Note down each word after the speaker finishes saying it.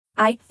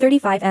I,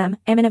 35M,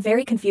 am in a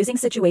very confusing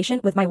situation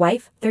with my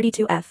wife,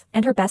 32F,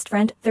 and her best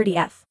friend,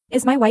 30F.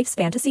 Is my wife's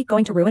fantasy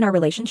going to ruin our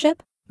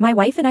relationship? My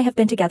wife and I have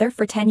been together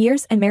for 10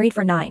 years and married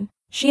for 9.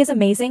 She is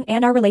amazing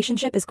and our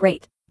relationship is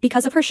great.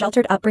 Because of her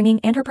sheltered upbringing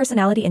and her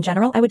personality in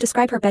general, I would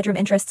describe her bedroom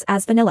interests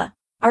as vanilla.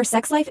 Our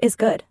sex life is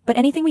good, but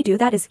anything we do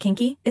that is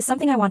kinky is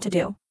something I want to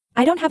do.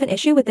 I don't have an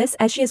issue with this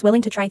as she is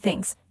willing to try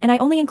things, and I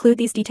only include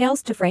these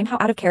details to frame how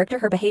out of character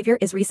her behavior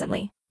is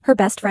recently. Her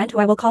best friend, who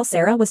I will call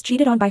Sarah, was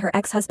cheated on by her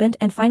ex-husband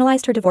and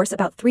finalized her divorce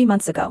about 3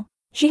 months ago.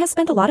 She has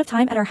spent a lot of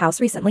time at our house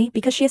recently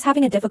because she is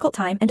having a difficult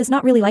time and does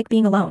not really like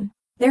being alone.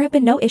 There have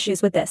been no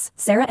issues with this.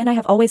 Sarah and I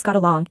have always got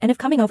along, and if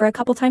coming over a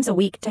couple times a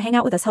week to hang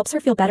out with us helps her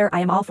feel better,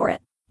 I am all for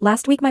it.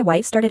 Last week my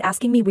wife started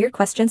asking me weird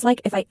questions like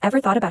if I ever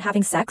thought about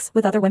having sex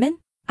with other women.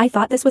 I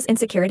thought this was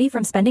insecurity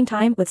from spending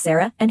time with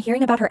Sarah and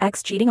hearing about her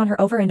ex cheating on her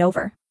over and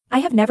over. I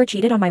have never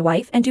cheated on my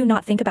wife and do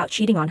not think about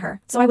cheating on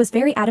her, so I was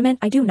very adamant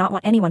I do not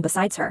want anyone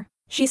besides her.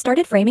 She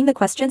started framing the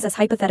questions as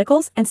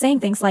hypotheticals and saying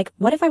things like,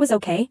 what if I was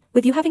okay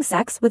with you having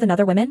sex with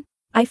another woman?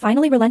 I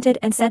finally relented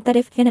and said that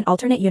if in an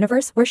alternate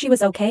universe where she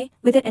was okay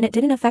with it and it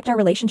didn't affect our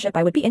relationship,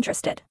 I would be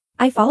interested.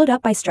 I followed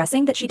up by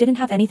stressing that she didn't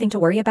have anything to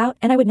worry about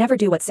and I would never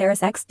do what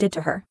Sarah's ex did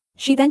to her.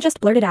 She then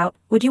just blurted out,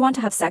 would you want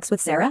to have sex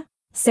with Sarah?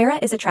 Sarah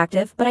is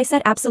attractive, but I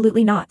said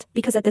absolutely not,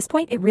 because at this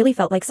point it really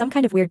felt like some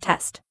kind of weird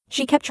test.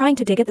 She kept trying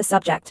to dig at the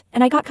subject,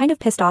 and I got kind of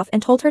pissed off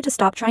and told her to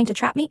stop trying to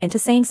trap me into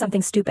saying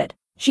something stupid.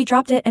 She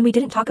dropped it and we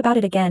didn't talk about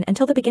it again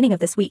until the beginning of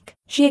this week.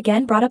 She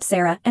again brought up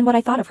Sarah and what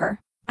I thought of her.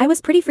 I was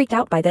pretty freaked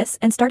out by this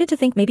and started to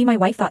think maybe my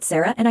wife thought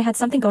Sarah and I had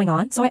something going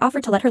on, so I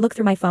offered to let her look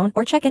through my phone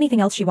or check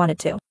anything else she wanted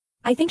to.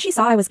 I think she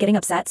saw I was getting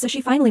upset, so she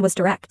finally was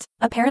direct.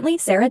 Apparently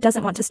Sarah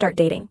doesn't want to start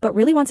dating but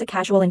really wants a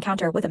casual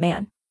encounter with a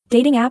man.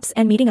 Dating apps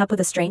and meeting up with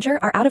a stranger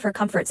are out of her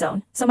comfort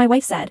zone, so my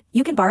wife said,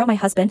 you can borrow my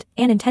husband,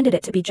 and intended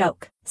it to be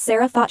joke.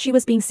 Sarah thought she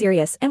was being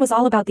serious and was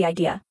all about the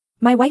idea.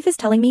 My wife is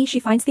telling me she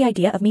finds the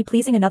idea of me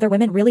pleasing another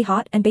woman really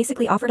hot and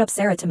basically offered up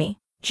Sarah to me.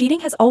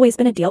 Cheating has always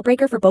been a deal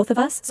breaker for both of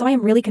us, so I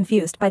am really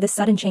confused by this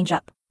sudden change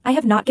up. I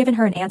have not given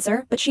her an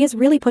answer, but she is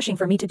really pushing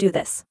for me to do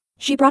this.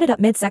 She brought it up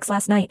mid-sex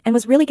last night and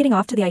was really getting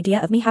off to the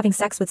idea of me having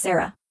sex with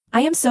Sarah.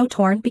 I am so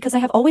torn because I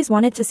have always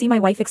wanted to see my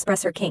wife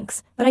express her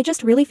kinks, but I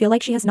just really feel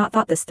like she has not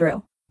thought this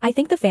through. I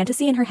think the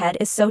fantasy in her head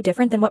is so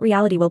different than what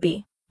reality will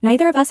be.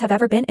 Neither of us have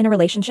ever been in a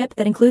relationship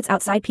that includes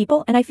outside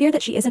people, and I fear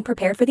that she isn't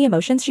prepared for the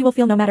emotions she will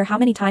feel no matter how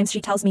many times she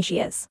tells me she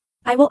is.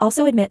 I will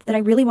also admit that I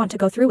really want to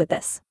go through with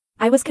this.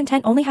 I was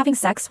content only having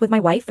sex with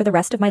my wife for the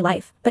rest of my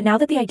life, but now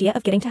that the idea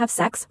of getting to have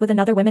sex with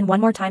another woman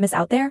one more time is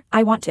out there,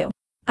 I want to.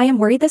 I am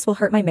worried this will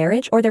hurt my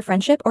marriage or their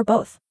friendship or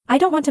both. I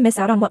don't want to miss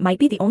out on what might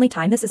be the only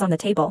time this is on the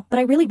table, but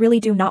I really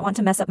do not want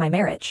to mess up my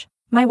marriage.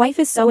 My wife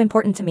is so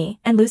important to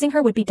me, and losing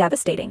her would be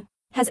devastating.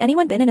 Has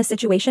anyone been in a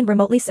situation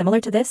remotely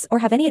similar to this or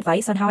have any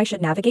advice on how I should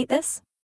navigate this?